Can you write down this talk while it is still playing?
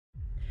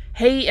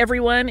Hey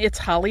everyone, it's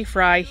Holly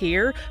Fry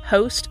here,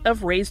 host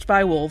of Raised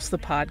by Wolves, the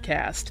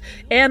podcast.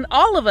 And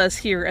all of us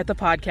here at the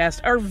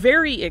podcast are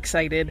very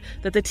excited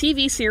that the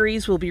TV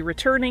series will be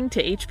returning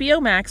to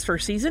HBO Max for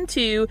Season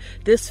 2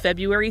 this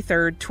February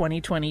 3rd,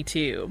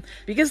 2022.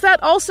 Because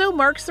that also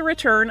marks the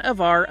return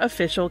of our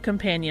official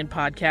companion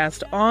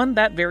podcast on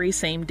that very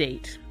same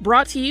date.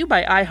 Brought to you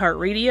by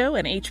iHeartRadio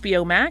and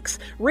HBO Max,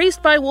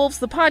 Raised by Wolves,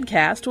 the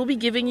podcast will be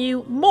giving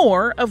you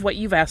more of what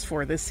you've asked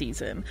for this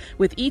season,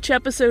 with each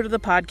episode of the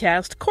podcast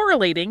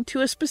correlating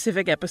to a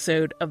specific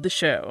episode of the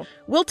show.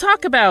 We'll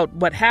talk about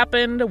what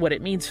happened, what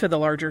it means for the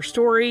larger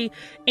story,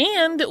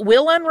 and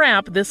we'll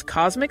unwrap this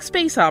cosmic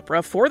space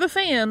opera for the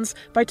fans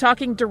by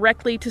talking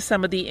directly to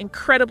some of the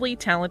incredibly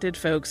talented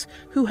folks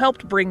who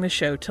helped bring the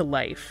show to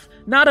life.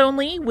 Not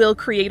only will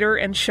creator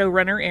and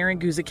showrunner Aaron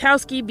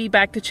Guzikowski be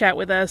back to chat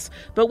with us,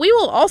 but we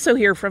will also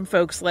hear from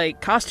folks like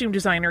costume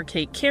designer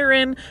Kate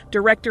Karen,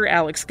 director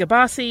Alex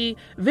Gabassi,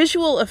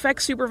 visual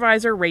effects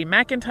supervisor Ray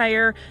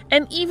McIntyre,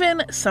 and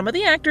even some of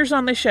the actors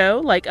on the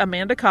show like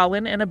Amanda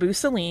Collin and Abu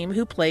Salim,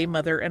 who play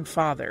mother and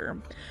father.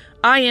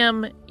 I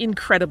am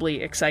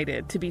incredibly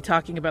excited to be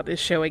talking about this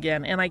show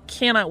again, and I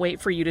cannot wait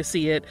for you to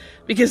see it,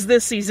 because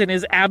this season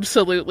is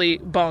absolutely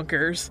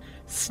bonkers.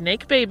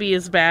 Snake Baby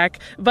is back,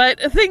 but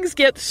things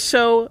get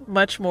so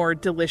much more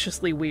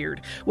deliciously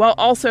weird, while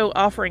also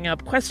offering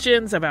up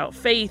questions about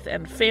faith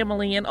and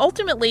family, and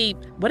ultimately,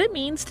 what it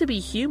means to be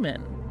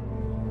human.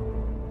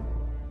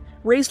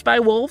 Raised by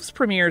Wolves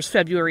premieres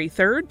February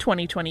 3rd,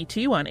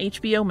 2022 on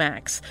HBO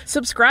Max.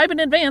 Subscribe in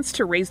advance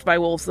to Raised by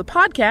Wolves, the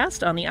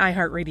podcast on the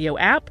iHeartRadio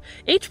app,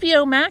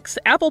 HBO Max,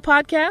 Apple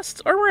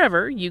Podcasts, or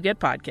wherever you get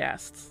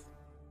podcasts.